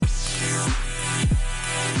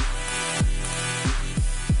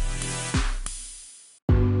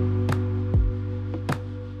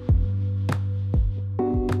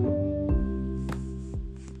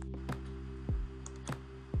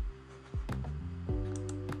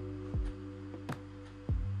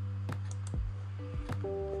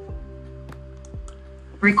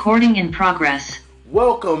Recording in progress.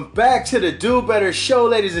 Welcome back to the Do Better Show,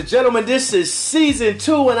 ladies and gentlemen. This is season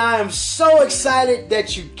 2, and I am so excited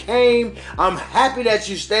that you came. I'm happy that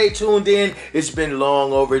you stayed tuned in. It's been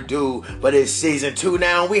long overdue, but it's season 2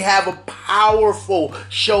 now. We have a powerful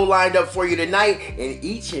show lined up for you tonight, and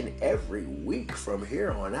each and every week from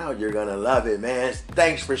here on out, you're gonna love it, man.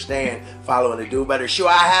 Thanks for staying, following the Do Better Show.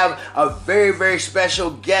 I have a very, very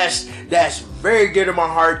special guest that's very dear to my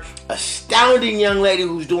heart. Astounding young lady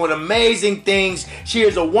who's doing amazing things. She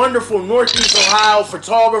is a wonderful Northeast Ohio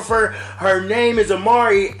photographer. Her name is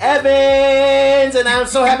Imari Evans, and I'm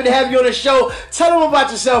so happy to have you on the show. Tell them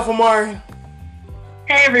about yourself, Imari.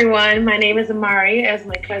 Hey everyone, my name is Imari, as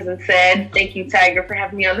my cousin said. Thank you, Tiger, for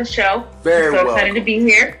having me on the show. Very I'm so excited to be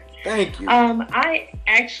here. Thank you. I'm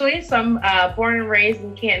born and raised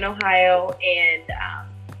in Canton, Ohio, and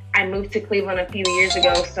I moved to Cleveland a few years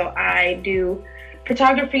ago, so I do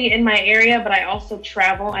photography in my area, but I also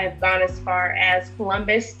travel. I've gone as far as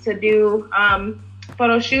Columbus to do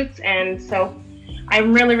photo shoots, and so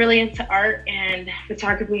I'm really, really into art, and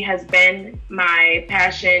photography has been my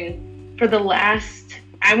passion for the last,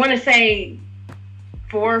 I want to say,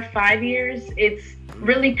 4 or 5 years. It's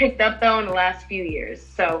really picked up, though, in the last few years.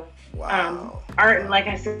 So art, like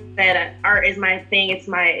I said, art is my thing. It's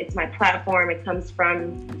my platform. It comes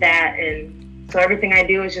from that, and so everything I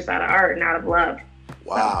do is just out of art and out of love.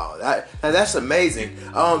 Wow, that's amazing.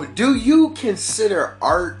 Do you consider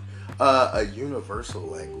art a universal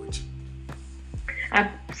language?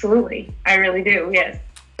 Absolutely, I really do. Yes.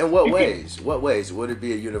 In what ways? What ways would it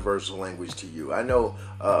be a universal language to you? I know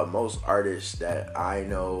most artists that I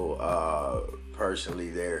know personally,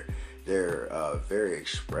 they're very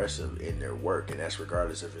expressive in their work, and that's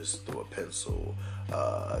regardless if it's through a pencil,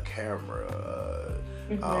 a camera,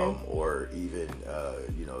 or even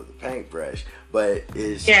the paintbrush. But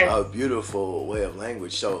it's a beautiful way of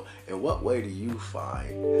language. So, in what way do you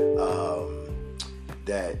find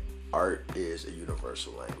that art is a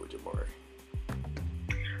universal language, Imari?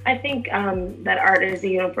 I think that art is a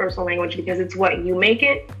universal language because it's what you make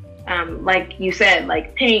it. Like you said,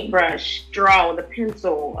 like paintbrush, draw with a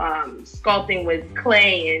pencil, sculpting with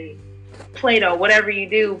clay and Play-Doh, whatever you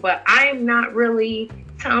do. But I'm not really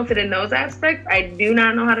talented in those aspects. I do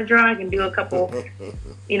not know how to draw. I can do a couple,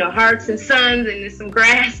 hearts and suns and some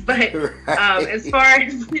grass. But as far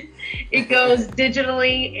as it goes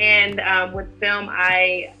digitally and with film,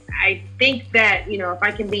 I think that, if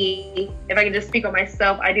I can just speak on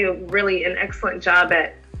myself, I do really an excellent job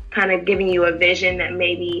at kind of giving you a vision that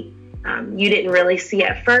maybe you didn't really see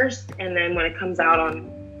at first. And then when it comes out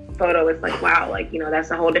on photo, it's like, wow,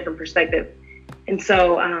 that's a whole different perspective. And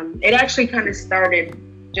so it actually kind of started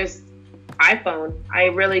just iPhone. I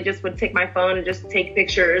really just would take my phone and just take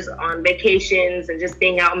pictures on vacations and just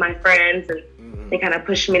being out with my friends. And they kind of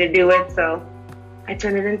pushed me to do it. So I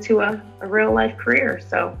turned it into a real life career.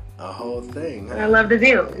 So a whole thing. Huh? I love to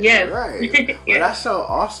do. Yes. Right. Well, that's so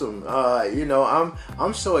awesome.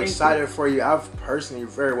 I'm so excited for you. You're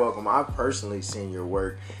very welcome. I've personally seen your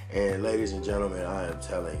work, and ladies and gentlemen, I am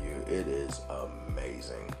telling you, it is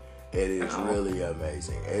amazing. It is really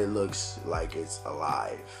amazing. It looks like it's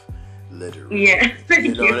alive. Literally. Yeah.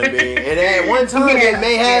 You know what I mean? And at one time it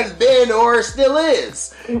may have been or still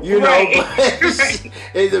is. But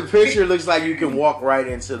the picture looks like you can walk right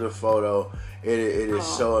into the photo. It is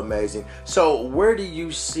so amazing. So where do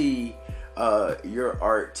you see your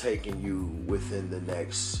art taking you within the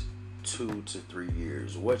next 2 to 3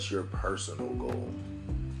 years? What's your personal goal?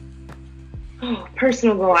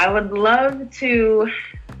 Personal goal. I would love to,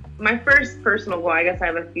 my first personal goal, I guess I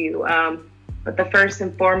have a few, but the first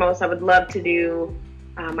and foremost, I would love to do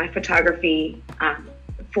my photography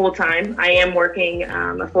full-time. I am working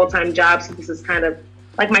a full-time job, so this is kind of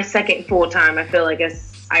like my second full-time. I guess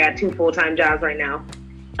I got 2 full-time jobs right now.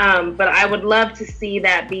 But I would love to see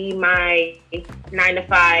that be my 9 to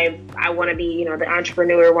 5. I want to be, the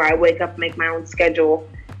entrepreneur where I wake up, make my own schedule.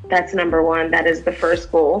 That's number one. That is the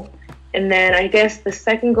first goal. And then I guess the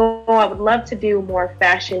second goal, I would love to do more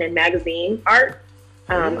fashion and magazine art.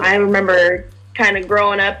 I remember kind of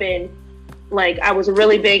growing up and I was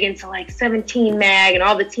really big into 17 Mag and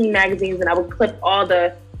all the teen magazines, and I would clip all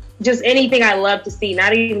just anything I love to see,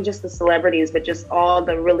 not even just the celebrities, but just all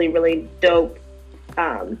the really, really dope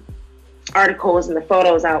articles and the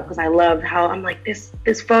photos out, because I loved how I'm like, this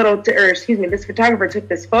photographer took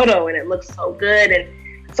this photo and it looks so good. And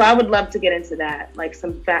so I would love to get into that,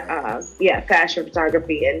 some fashion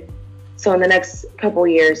photography. And so in the next couple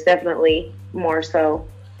years, definitely more so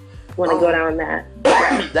want to go down that.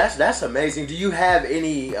 That's amazing. Do you have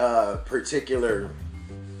any particular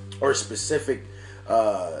or specific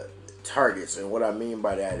targets, and what I mean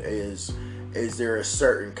by that is there a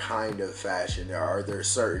certain kind of fashion? Are there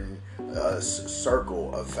certain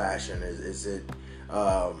circle of fashion? Is it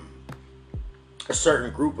a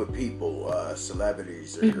certain group of people,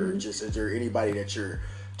 celebrities, or just is there anybody that you're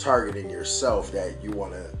targeting yourself that you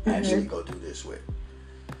want to actually go do this with?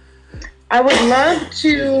 I would love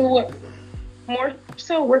to more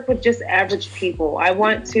so work with just average people. I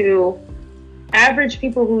want to average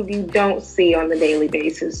people who you don't see on the daily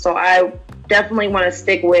basis. So I definitely want to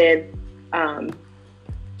stick with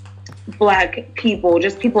Black people,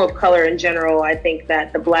 just people of color in general. I think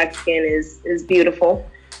that the Black skin is beautiful,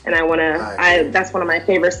 and I want to. That's one of my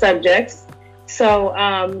favorite subjects.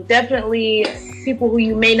 So definitely people who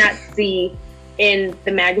you may not see in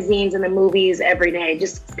the magazines and the movies every day.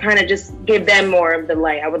 Just kind of just give them more of the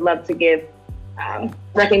light. I would love to give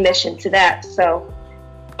recognition to that. So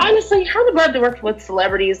honestly, I would love to work with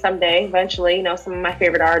celebrities someday, eventually. You know, some of my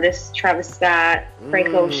favorite artists, Travis Scott, Frank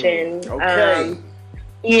Ocean. Okay.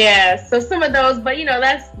 Yeah, so some of those, but you know,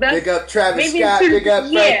 that's big up Travis Scott, big up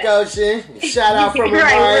Frank Ocean. Shout out from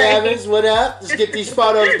Imari Evans. What up? Let's get these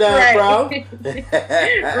photos done, bro.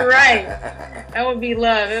 Right. That would be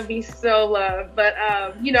love. It would be so love. But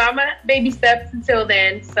you know, I'm at baby steps until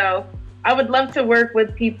then. So I would love to work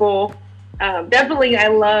with people. Definitely,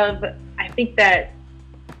 I think that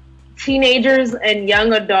teenagers and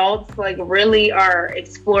young adults like really are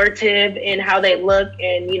explorative in how they look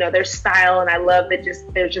and, you know, their style. And I love that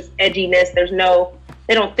there's just edginess.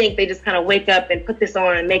 They don't think, they just kind of wake up and put this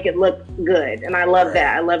on and make it look good. And I love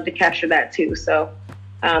that. I love to capture that too. So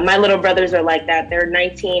my little brothers are like that. They're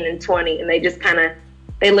 19 and 20 and they just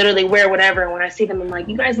they literally wear whatever. And when I see them, I'm like,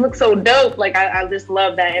 you guys look so dope. Like I just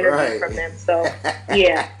love that energy from them. So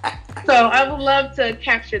yeah. So I would love to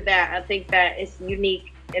capture that. I think that it's unique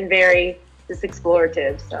and very just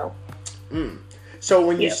explorative. So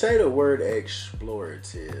when you say the word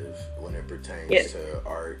explorative when it pertains to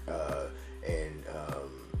art and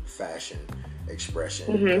fashion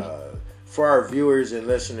expression, for our viewers and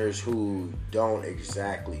listeners who don't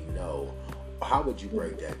exactly know, how would you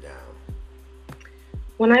break that down?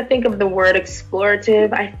 When I think of the word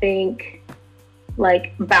explorative, I think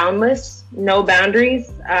like boundless, no boundaries.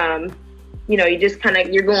 You know, you just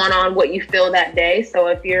you're going on what you feel that day. So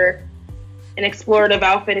if you're an explorative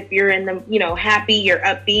outfit, if you're in the, you know, happy, you're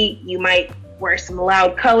upbeat, you might wear some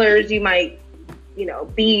loud colors. You might, you know,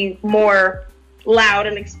 be more loud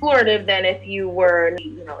and explorative than if you were,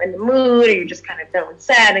 you know, in the mood or you're just kind of feeling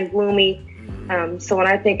sad and gloomy. So when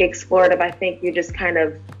I think explorative, I think you're just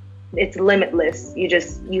it's limitless.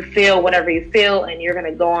 You feel whatever you feel and you're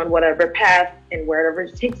going to go on whatever path and wherever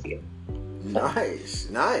it takes you. Nice.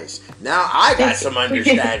 Now I got some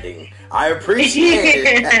understanding. I appreciate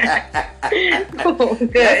it. Cool,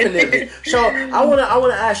 good. Definitely. So I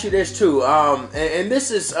wanna ask you this too. And this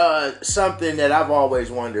is something that I've always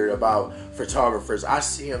wondered about photographers. I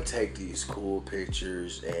see them take these cool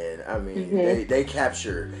pictures, and I mean they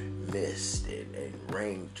capture mist and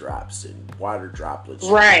raindrops and water droplets,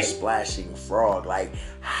 and splashing frog. Like,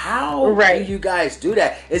 how do you guys do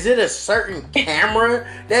that? Is it a certain camera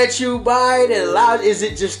that you buy that allows? Is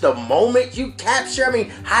it just the moment you capture? I mean,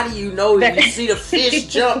 how do you know? You see the fish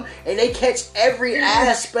jump and they catch every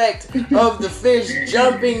aspect of the fish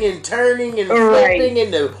jumping and turning and flipping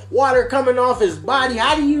and the water coming off his body.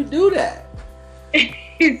 How do you do that?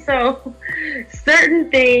 So certain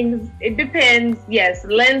things, it depends. Yes,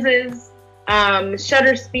 lenses,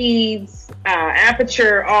 shutter speeds,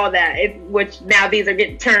 aperture, all that. Which now these are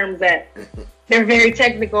getting terms that they're very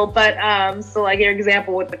technical. But so like your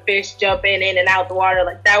example with the fish jumping in and out the water,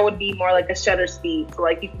 like that would be more like a shutter speed. So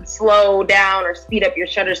like you can slow down or speed up your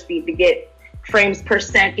shutter speed to get frames per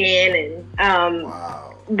second. And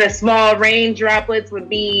the small rain droplets would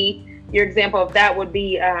be your example of that. Would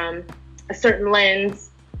be a certain lens.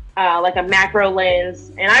 Like a macro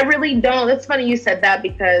lens. And I really don't, it's funny you said that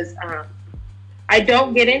because I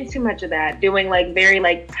don't get into much of that, doing like very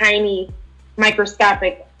like tiny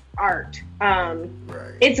microscopic art.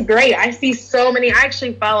 It's great. I see so many, I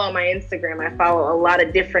actually follow on my Instagram, I follow a lot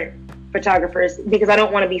of different photographers because I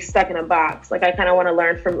don't want to be stuck in a box. Like I kind of want to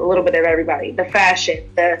learn from a little bit of everybody, the fashion,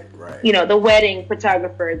 you know, the wedding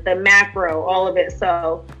photographer, the macro, all of it.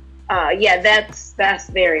 So yeah, that's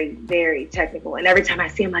very, very technical. And every time I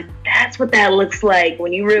see him, like, that's what that looks like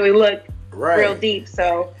when you really look real deep.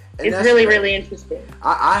 So it's really, really interesting.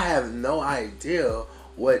 I have no idea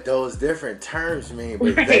what those different terms mean,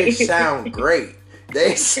 but they sound great.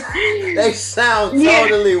 They sound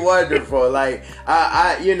totally wonderful. Like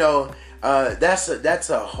you know, that's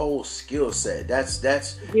a whole skill set. That's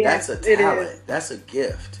a talent. That's a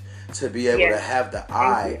gift. to be able to have the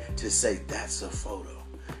eye to say that's a photo.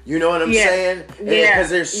 You know what I'm saying? Yeah. Because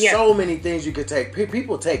there's so many things you could take.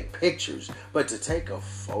 People take pictures, but to take a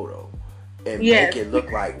photo and make it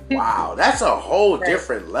look like, wow, that's a whole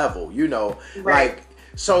different level, you know? Like,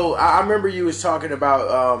 so I remember you was talking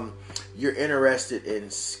about you're interested in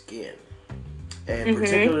skin, and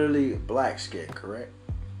particularly black skin, correct?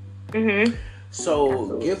 Mm-hmm. So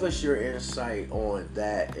absolutely. Give us your insight on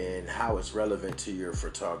that and how it's relevant to your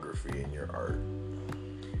photography and your art.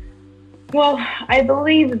 Well, I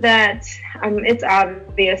believe that it's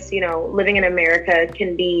obvious, you know, living in America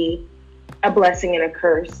can be a blessing and a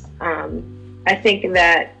curse. I think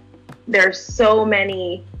that there's so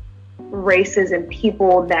many races and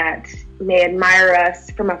people that may admire us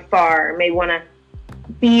from afar, may want to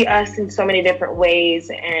be us in so many different ways,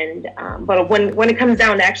 and but when it comes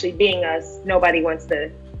down to actually being us, nobody wants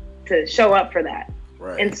to show up for that.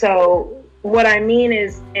 Right. And so what I mean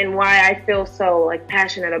is, and why I feel so like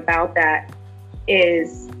passionate about that,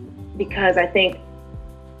 is because I think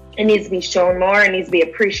it needs to be shown more, it needs to be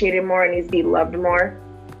appreciated more, it needs to be loved more.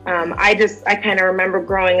 I kind of remember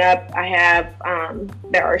growing up, I have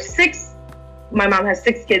my mom has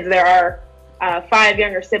 6 kids, there are 5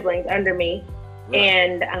 younger siblings under me. Right.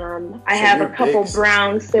 And I have a couple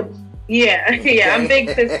brown siblings. Yeah, I'm big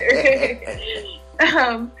sister.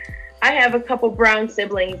 I have a couple brown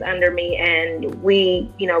siblings under me, and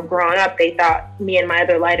we, you know, growing up, they thought me and my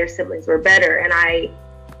other lighter siblings were better. And I,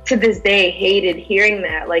 to this day, hated hearing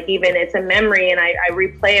that. Like, even it's a memory, and I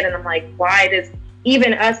replay it, and I'm like, why does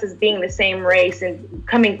even us as being the same race and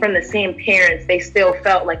coming from the same parents, they still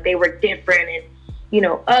felt like they were different and, you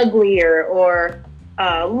know, uglier or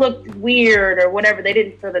looked weird or whatever. They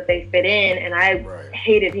didn't feel that they fit in, and I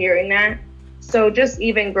hated hearing that. So just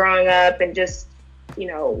even growing up and just, you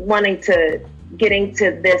know, wanting to get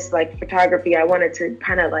into this like photography, I wanted to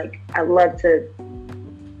kind of like, I love to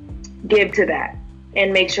give to that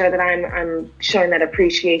and make sure that I'm showing that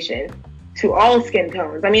appreciation to all skin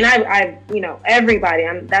tones. I mean, I've you know, everybody,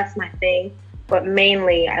 that's my thing, but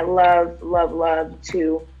mainly I love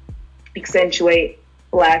to accentuate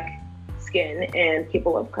black skin and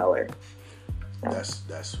people of color. So.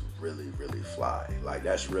 That's really fly. Like,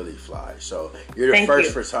 that's really fly. So you're the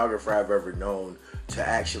first photographer I've ever known to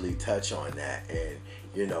actually touch on that. And,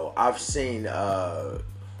 you know, I've seen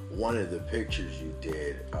one of the pictures you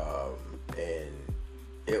did, and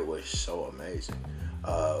it was so amazing.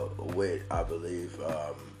 With, I believe,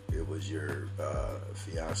 it was your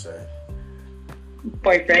fiance.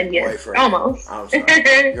 Boyfriend, yes. Boyfriend. Almost. I'm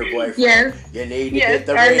sorry. Your boyfriend. Yes. You need to get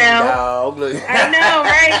the ring, dog. Look. I know,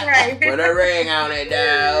 right. Put a ring on it,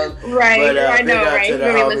 dog. Right, but, I know, right. To the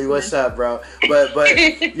homie, listening. What's up, bro? But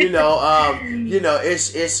you know,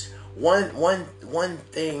 it's one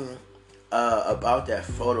thing about that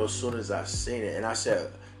photo. As soon as I seen it, and I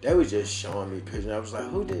said, they was just showing me pictures. I was like,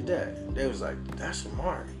 who did that? They was like, that's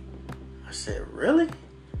Imari. I said, really?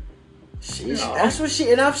 That's what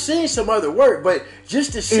she, and I've seen some other work, but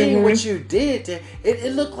just to see what you did,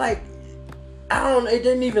 it looked like, it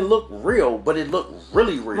didn't even look real, but it looked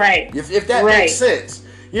really real. Right. If that makes sense.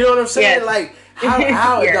 You know what I'm saying? Yes. Like,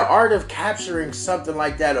 how the art of capturing something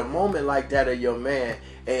like that, a moment like that of your man,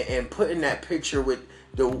 and putting that picture with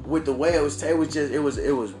the way it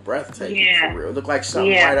was breathtaking. Yeah. For real. It looked like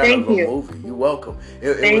something right out of a movie. You're welcome.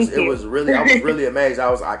 It was really, I was really amazed.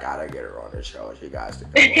 I gotta get her on the show. She guys to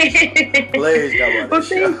come on. Please come on the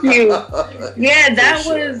show. Thank you. Yeah, that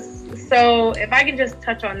was, so if I can just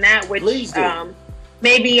touch on that, which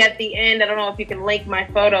maybe at the end, I don't know if you can link my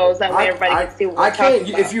photos, that way everybody can see what we're talking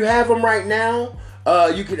about. If you have them right now,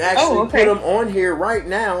 you can actually put them on here right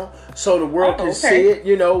now so the world can see it.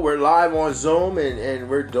 You know, we're live on Zoom and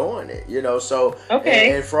we're doing it, you know. So,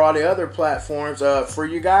 and for all the other platforms, for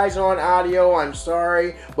you guys on audio, I'm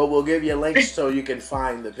sorry, but we'll give you links so you can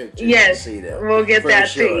find the pictures and see them. We'll get that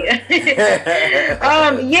to you.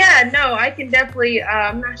 I can definitely,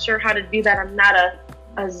 I'm not sure how to do that. I'm not a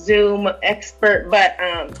Zoom expert, but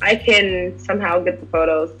I can somehow get the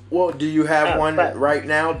photos. Well, do you have one right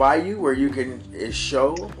now by you where you can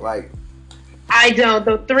show, like? I don't.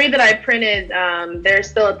 The 3 that I printed, they're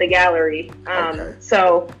still at the gallery.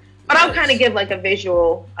 So, but I'll kind of give like a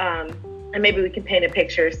visual, and maybe we can paint a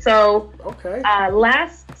picture. So,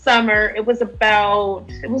 last summer, it was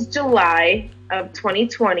July of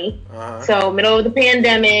 2020. So, middle of the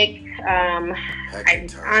pandemic.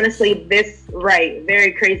 Honestly,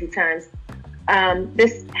 very crazy times.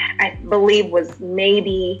 This, I believe, was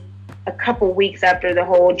maybe a couple weeks after the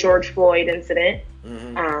whole George Floyd incident.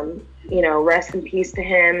 You know, rest in peace to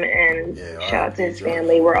him, and shout out to his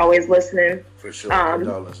family. We're always listening. For sure.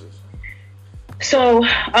 Condolences. So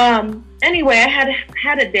anyway, I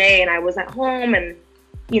had a day and I was at home and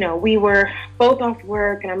we were both off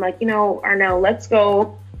work and I'm like, Arnell, let's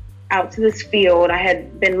go out to this field I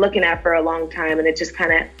had been looking at for a long time. And it just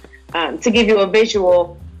kind of, to give you a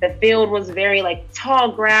visual, the field was very like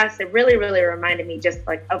tall grass. It really, really reminded me just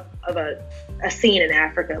like of a scene in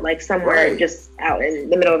Africa, like somewhere just out in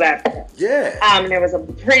the middle of Africa. Yeah. There was a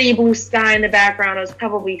pretty blue sky in the background. It was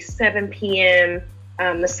probably 7 p.m.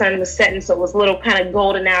 The sun was setting, so it was a little kind of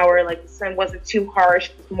golden hour. Like the sun wasn't too harsh,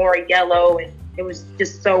 it was more yellow, and it was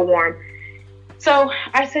just so warm. So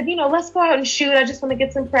I said, let's go out and shoot. I just want to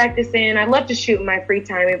get some practice in. I love to shoot in my free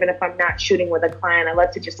time, even if I'm not shooting with a client. I love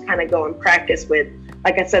to just kind of go and practice with,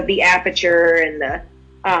 like I said, the aperture and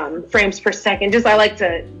the frames per second. I like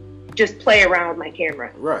to just play around with my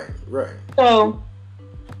camera. Right. So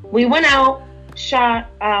we went out, shot.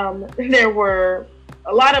 There were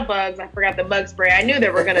a lot of bugs. I forgot the bug spray. I knew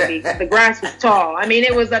there were going to be. The grass was tall. I mean,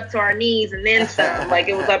 it was up to our knees and then some. Like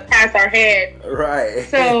it was up past our head. Right.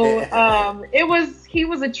 So he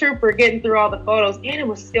was a trooper getting through all the photos, and it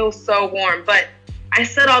was still so warm. But I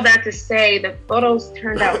said all that to say the photos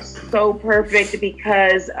turned out so perfect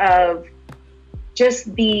because of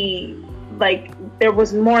just there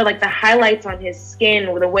was more like the highlights on his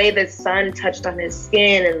skin, the way the sun touched on his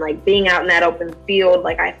skin, and like being out in that open field.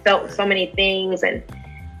 Like I felt so many things, and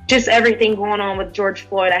just everything going on with George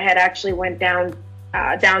Floyd. I had actually went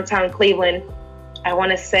downtown Cleveland. I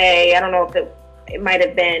want to say, I don't know if it might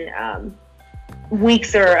have been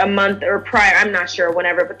weeks or a month or prior. I'm not sure,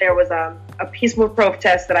 whenever, but there was a peaceful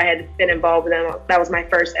protest that I had been involved in. That was my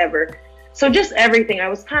first ever. So just everything. I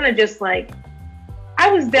was kind of just like, I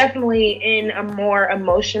was definitely in a more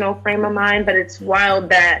emotional frame of mind, but it's wild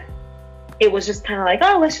that it was just kind of like,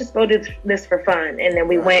 oh, let's just go do this for fun. And then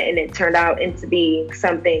we went, and it turned out into being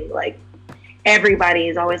something like everybody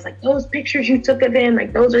is always like, those pictures you took of him,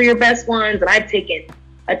 like those are your best ones. And I've taken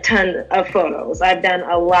a ton of photos. I've done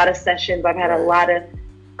a lot of sessions. I've had a lot of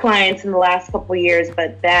clients in the last couple of years,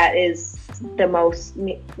 but that is the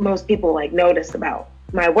most people like notice about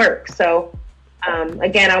my work. So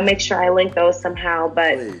again, I'll make sure I link those somehow,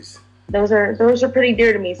 but please. Those are pretty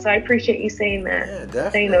dear to me. So I appreciate you saying that. Yeah,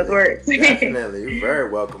 definitely. Saying those words. Definitely. You're very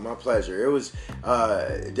welcome. My pleasure. It was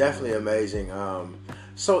definitely amazing.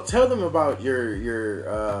 So tell them about your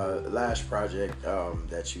last project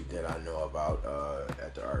that you did. I know about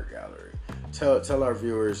at the art gallery. Tell our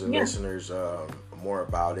viewers and listeners more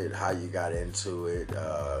about it, how you got into it,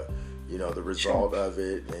 the result of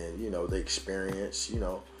it, and the experience,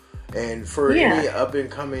 And for any up and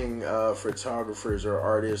coming photographers or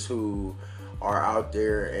artists who are out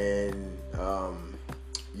there and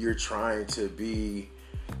you're trying to be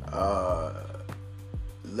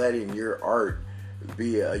letting your art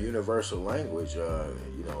be a universal language,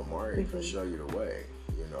 Imari can show you the way.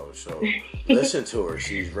 So listen to her.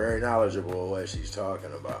 She's very knowledgeable in what she's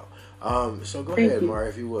talking about. So go ahead, Imari,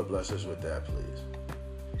 if you would bless us with that, please.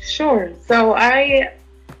 Sure. So I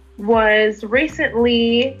was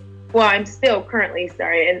recently. Well, I'm still currently,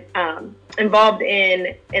 involved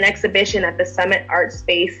in an exhibition at the Summit Art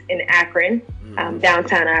Space in Akron,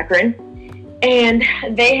 downtown Akron. And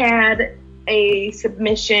they had a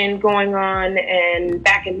submission going on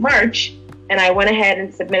back in March. And I went ahead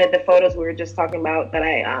and submitted the photos we were just talking about that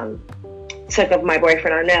I took of my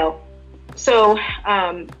boyfriend, Arnell. So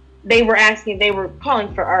they were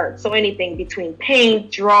calling for art. So anything between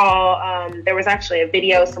paint, draw. There was actually a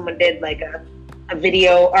video. Someone did like a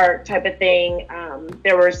video art type of thing.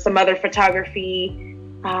 There was some other photography.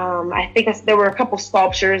 I think there were a couple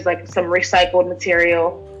sculptures, like some recycled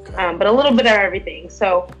material, but a little bit of everything.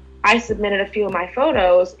 So I submitted a few of my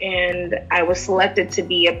photos, and I was selected to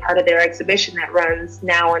be a part of their exhibition that runs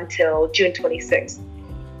now until June 26th.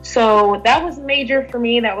 So that was major for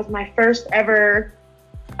me. That was my first ever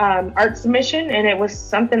art submission, and it was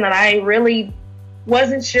something that I really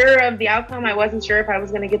wasn't sure of the outcome. I wasn't sure if I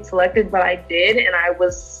was going to get selected, but I did, and I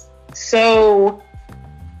was so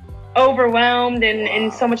overwhelmed and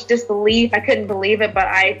in so much disbelief. I couldn't believe it, but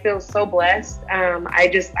I feel so blessed.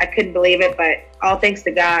 I couldn't believe it, but all thanks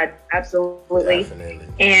to God, absolutely. Definitely.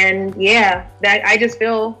 And that I just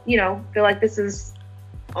feel like this is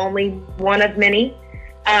only one of many.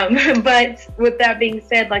 But with that being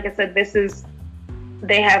said, like I said,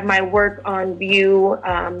 they have my work on view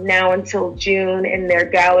now until June in their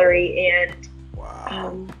gallery, and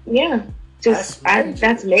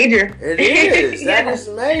that's major. It is. That is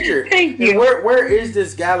major. Thank you. Where is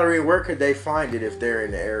this gallery? Where could they find it if they're in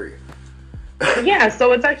the area? Yeah,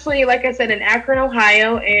 so it's actually, like I said, in Akron,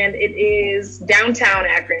 Ohio, and it is downtown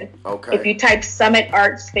Akron. Okay. If you type Summit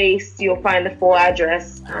Art Space, you'll find the full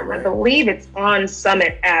address. Right. I believe it's on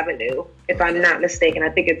Summit Avenue, if I'm not mistaken. I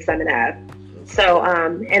think it's Summit Ave. So,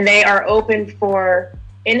 and they are open for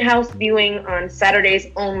in-house viewing on Saturdays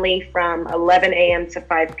only from 11 a.m. to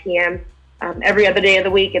 5 p.m. Every other day of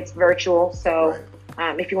the week, it's virtual. So,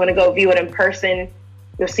 if you want to go view it in person,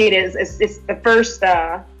 you'll see it is it's the first.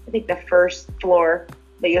 I think the first floor,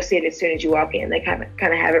 but you'll see it as soon as you walk in. They kind of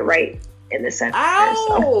have it right in the center.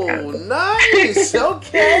 Oh, so, nice.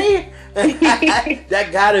 Okay.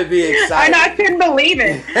 That gotta be exciting. I know, I couldn't believe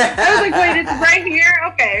it. I was like, wait, it's right here?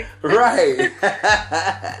 Okay. Right.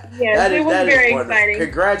 Yes, it was very exciting.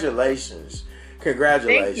 Congratulations.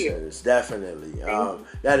 Congratulations. Definitely.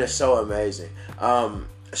 That is so amazing.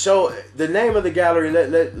 So the name of the gallery,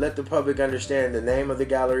 let the public understand the name of the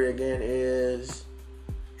gallery again is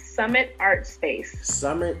Summit Art Space.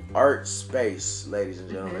 Summit Art Space, ladies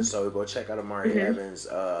and gentlemen. So go check out Imari Evans'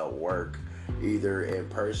 work, either in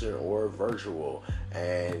person or virtual,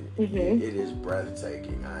 and it is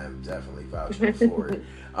breathtaking. I am definitely vouching for it.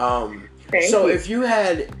 So if you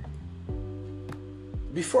had,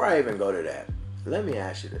 before I even go to that, let me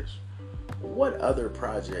ask you this: what other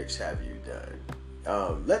projects have you done?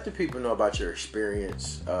 Let the people know about your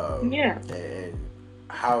experience, and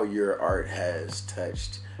how your art has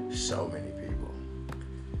touched so many people.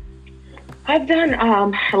 I've done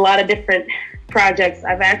a lot of different projects.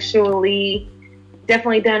 I've actually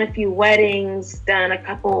definitely done a few weddings, done a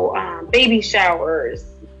couple baby showers,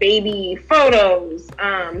 baby photos.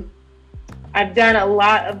 I've done a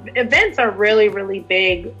lot of events. Are really, really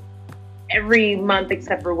big every month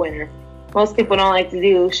except for winter. Most people don't like to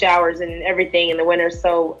do showers and everything in the winter.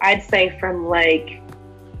 So I'd say from like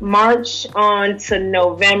March on to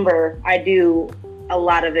November, I do a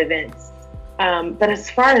lot of events. But as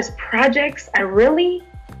far as projects, I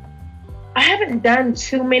haven't done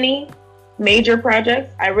too many major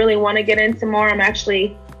projects. I really want to get into more. I'm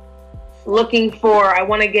actually I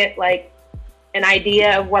want to get like an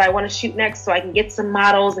idea of what I want to shoot next so I can get some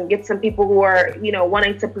models and get some people who are,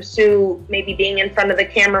 wanting to pursue maybe being in front of the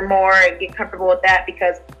camera more and get comfortable with that,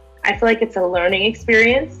 because I feel like it's a learning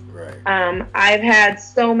experience. Right. I've had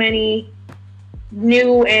so many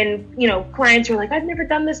new and, clients who are like, I've never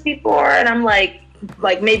done this before. And I'm like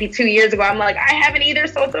maybe 2 years ago, I'm like, I haven't either,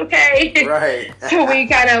 so it's okay. Right. So we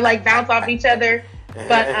kind of like bounce off each other.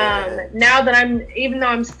 But now that even though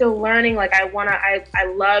I'm still learning, like I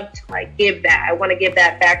love to like give that. I want to give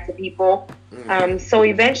that back to people. So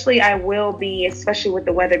eventually I will be, especially with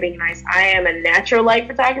the weather being nice, I am a natural light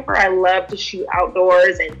photographer. I love to shoot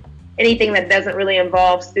outdoors and anything that doesn't really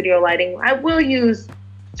involve studio lighting. I will use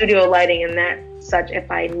studio lighting and that such if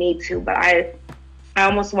I need to, but I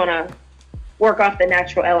almost want to work off the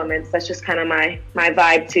natural elements. That's just kind of my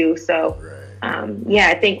vibe too. So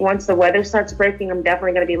I think once the weather starts breaking, I'm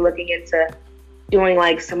definitely going to be looking into doing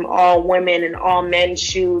like some all women and all men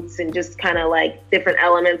shoots and just kind of like different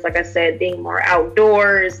elements. Like I said, being more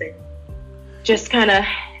outdoors and just kind of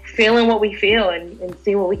feeling what we feel and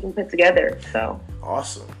see what we can put together. So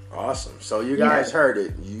awesome. So you guys heard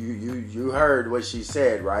it. You heard what she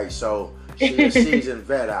said, right? So she's a seasoned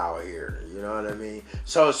vet out here. You know what I mean?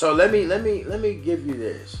 So let me give you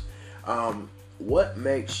this. What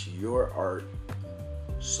makes your art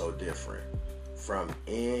so different from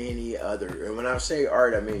any other? And when I say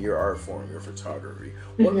art, I mean your art form, your photography.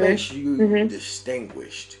 What makes you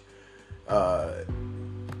distinguished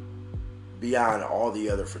beyond all the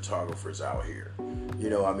other photographers out here?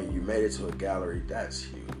 You made it to a gallery. That's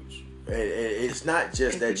huge. It's not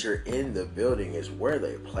just that you're in the building; it's where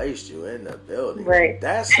they placed you in the building. Right.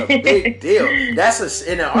 That's a big deal. In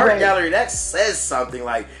an art gallery, that says something.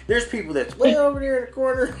 Like there's people that's way over there in the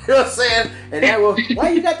corner. You know what I'm saying? And that will, why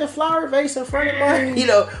you got the flower vase in front of mine?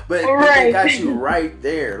 But they got you right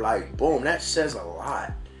there. Like boom, that says a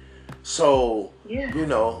lot. So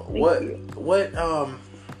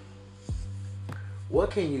what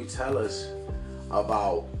can you tell us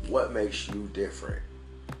about what makes you different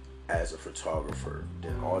as a photographer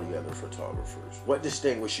than all the other photographers? What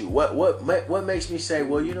distinguishes you? What makes me say,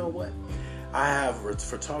 well, you know what? I have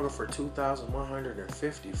photographer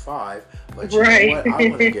 2,155, but you know what? I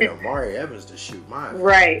want to get Imari Evans to shoot mine.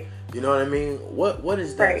 Right. You know what I mean? What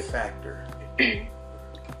is that factor?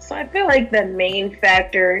 So I feel like the main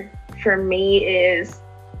factor for me is,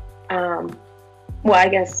 I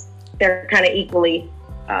guess they're kind of equally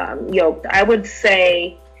yoked. I would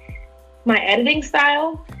say my editing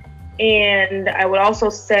style, and I would also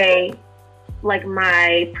say like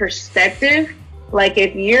my perspective. Like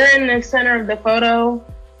if you're in the center of the photo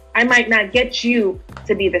I might not get you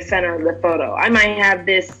to be the center of the photo. I might have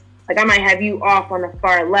this, like I might have you off on the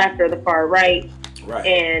far left or the far right. Right.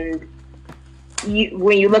 And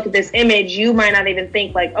when you look at this image, you might not even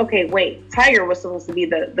think like, okay, wait, Tiger was supposed to be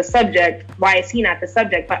the subject. Why is he not the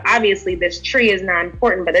subject? But obviously this tree is not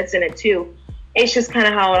important, but it's in it too. It's just kind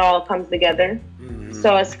of how it all comes together. Mm-hmm.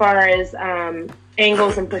 So as far as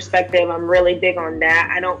angles and perspective, I'm really big on that.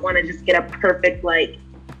 I don't want to just get a perfect like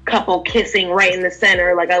couple kissing right in the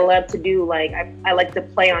center. Like I love to do like, I like to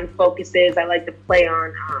play on focuses. I like to play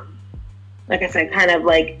on, like I said, kind of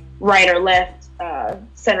like right or left,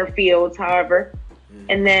 center fields, however.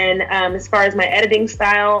 And then as far as my editing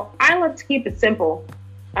style, I love to keep it simple.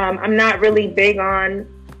 I'm not really big on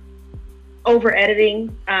over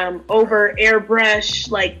editing, over airbrush,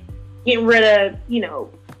 like getting rid of,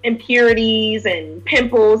 impurities and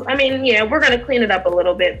pimples. I mean, yeah, we're going to clean it up a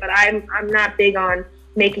little bit, but I'm not big on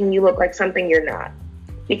making you look like something you're not,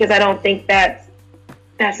 because I don't think that's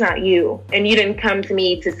not you. And you didn't come to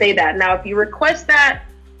me to say that. Now, if you request that,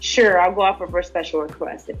 sure, I'll go off of a special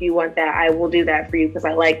request. If you want that, I will do that for you, because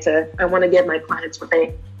I want to give my clients what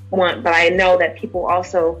they want. But I know that people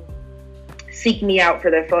also seek me out for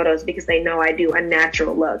their photos because they know I do a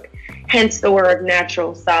natural look. Hence the word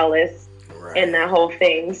natural solace, right, and that whole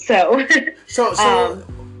thing. So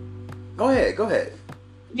go ahead.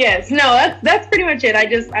 Yes, no, that's pretty much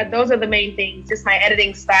it. Those are the main things. Just my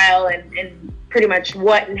editing style and pretty much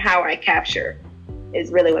what and how I capture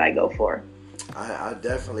is really what I go for. I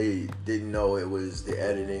definitely didn't know it was the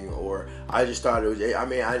editing, or I just thought it was. I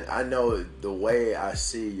mean, I know the way I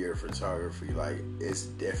see your photography, like, it's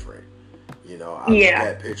different. I look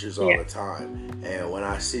at pictures all the time, and when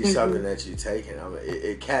I see something that you're taking,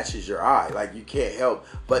 it catches your eye. Like, you can't help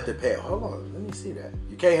but to pay. Hold on, let me see that.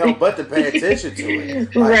 You can't help but to pay attention to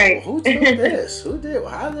it. Like, right? Well, who took this? Who did?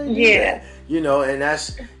 How did they do that? And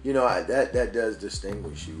that's that does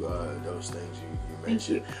distinguish you. Those things you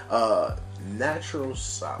mentioned. Natural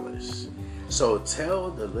Solace. So tell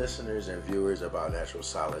the listeners and viewers about Natural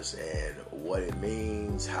Solace and what it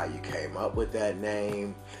means, how you came up with that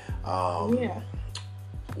name,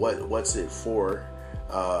 what's it for,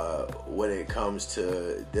 when it comes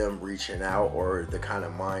to them reaching out, or the kind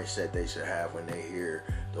of mindset they should have when they hear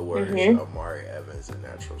the words of Imari Evans and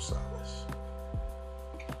Natural Solace.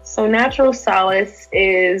 So Natural Solace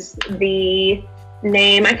is the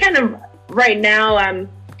name. I kind of, right now, I'm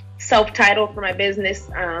self-titled for my business.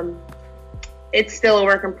 It's still a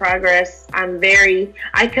work in progress. I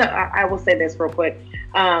will say this real quick.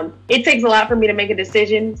 It takes a lot for me to make a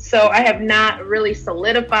decision. So I have not really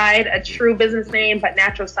solidified a true business name, but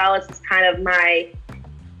Natural Solace is kind of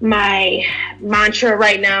my mantra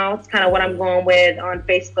right now. It's kind of what I'm going with on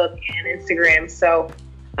Facebook and Instagram. So,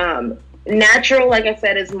 natural, like I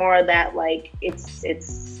said, is more of that, like,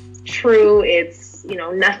 it's true. It's,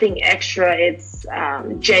 nothing extra. It's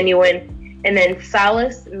genuine. And then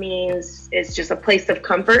solace means it's just a place of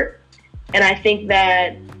comfort. And I think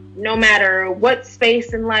that no matter what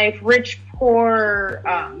space in life, rich, poor,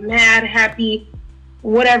 mad, happy,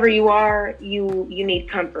 whatever you are, you need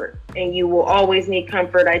comfort, and you will always need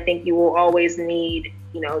comfort. I think you will always need,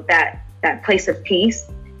 that place of peace.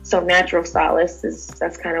 So Natural Solace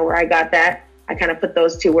that's kind of where I got that. I kind of put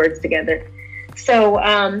those two words together. So,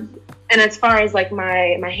 and as far as like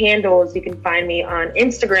my handles, you can find me on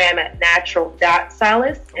Instagram at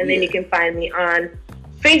natural.solace. And then you can find me on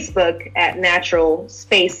Facebook at natural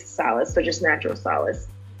space solace. So just Natural Solace.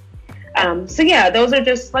 So yeah, those are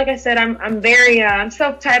just, like I said, I'm very, I'm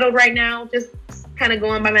self-titled right now, just kind of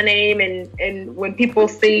going by my name. And when people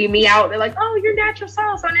see me out, they're like, oh, you're Natural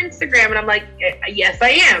Solace on Instagram. And I'm like, yes, I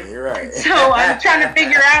am. You're right. So I'm trying to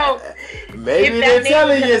figure out. Maybe they're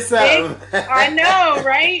telling you something. I know,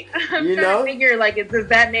 right? I'm trying to figure, like, is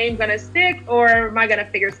that name going to stick, or am I going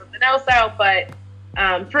to figure something else out? But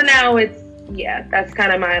for now, that's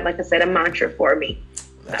kind of my, like I said, a mantra for me.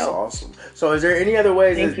 That's awesome. So is there any other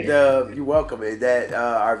ways you're welcome, that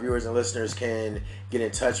our viewers and listeners can get in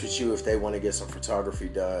touch with you if they want to get some photography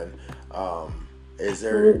done?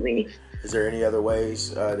 Absolutely. Is there any other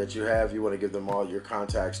ways that you have? You want to give them all your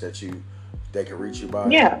contacts that they can reach you by?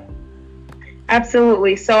 Yeah,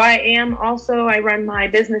 absolutely. So I run my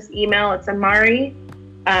business email. It's Imari.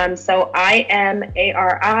 So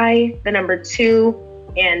IMARI, the number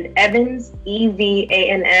 2, and Evans,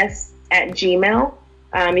 EVANS @gmail.com.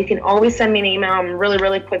 You can always send me an email. I'm really,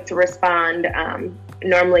 really quick to respond,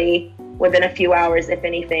 normally within a few hours, if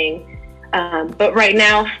anything. But right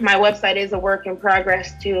now, my website is a work in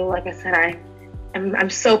progress too. Like I said, I'm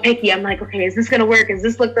so picky. I'm like, okay, is this going to work? Does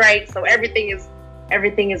this look right? So everything is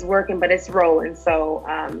everything is working, but it's rolling. So,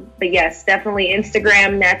 but yes, definitely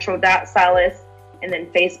Instagram, natural.solace, and then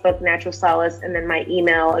Facebook, Natural Solace, and then my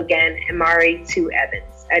email, again,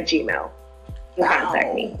 Imari2Evans@gmail.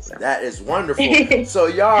 Contact me. So. That is wonderful. So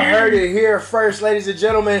y'all heard it here first, ladies and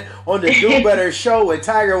gentlemen, on the Do Better Show with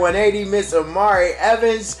Tiger 180, Miss Imari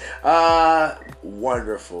Evans.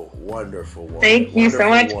 Wonderful. Thank you so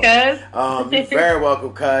much, cuz. You're very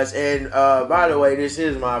welcome, cuz. And by the way, this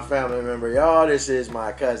is my family member, y'all. This is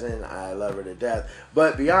my cousin. I love her to death.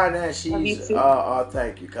 But beyond that, she's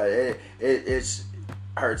thank you, cuz. It's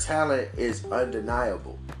her talent is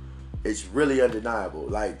undeniable. It's really undeniable.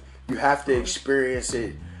 Like, you have to experience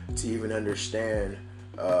it to even understand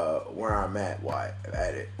where I'm at. By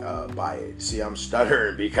it. See, I'm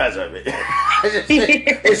stuttering because of it.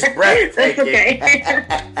 It's breathtaking. Okay.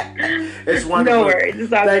 It's wonderful. No worries.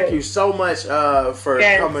 It's all Thank good. you so much for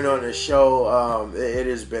coming on the show. It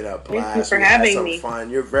has been a blast. Thank you for having me. Fun.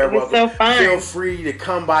 You're very welcome. So fun. Feel free to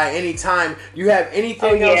come by anytime. You have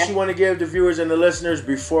anything else you want to give the viewers and the listeners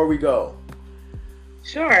before we go?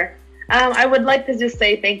 Sure. I would like to just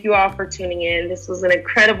say thank you all for tuning in. This was an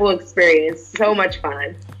incredible experience. So much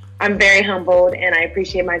fun. I'm very humbled, and I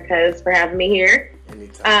appreciate my cuz for having me here.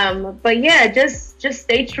 Anytime. But yeah, just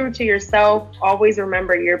stay true to yourself. Always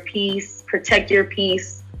remember your peace. Protect your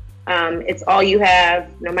peace. It's all you have,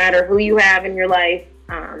 no matter who you have in your life.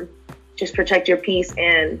 Just protect your peace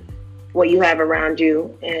and what you have around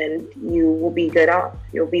you, and you will be good off.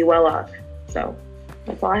 You'll be well off. So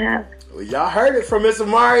that's all I have. Well, y'all heard it from Miss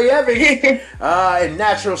Imari Evans and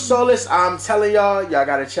Natural Solace. I'm telling y'all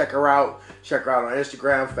got to check her out. Check her out on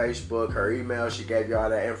Instagram, Facebook, her email. She gave y'all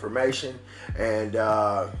that information. And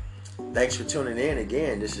thanks for tuning in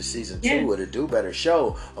again. This is season 2 of the Do Better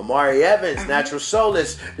Show. Imari Evans, Natural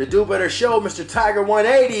Solace, the Do Better Show, Mr. Tiger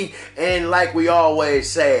 180. And like we always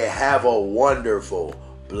say, have a wonderful,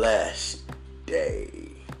 blessed day.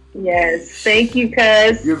 Yes. Thank you,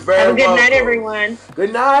 cuz. You're very welcome. Have a good night, everyone.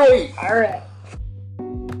 Good night. All right.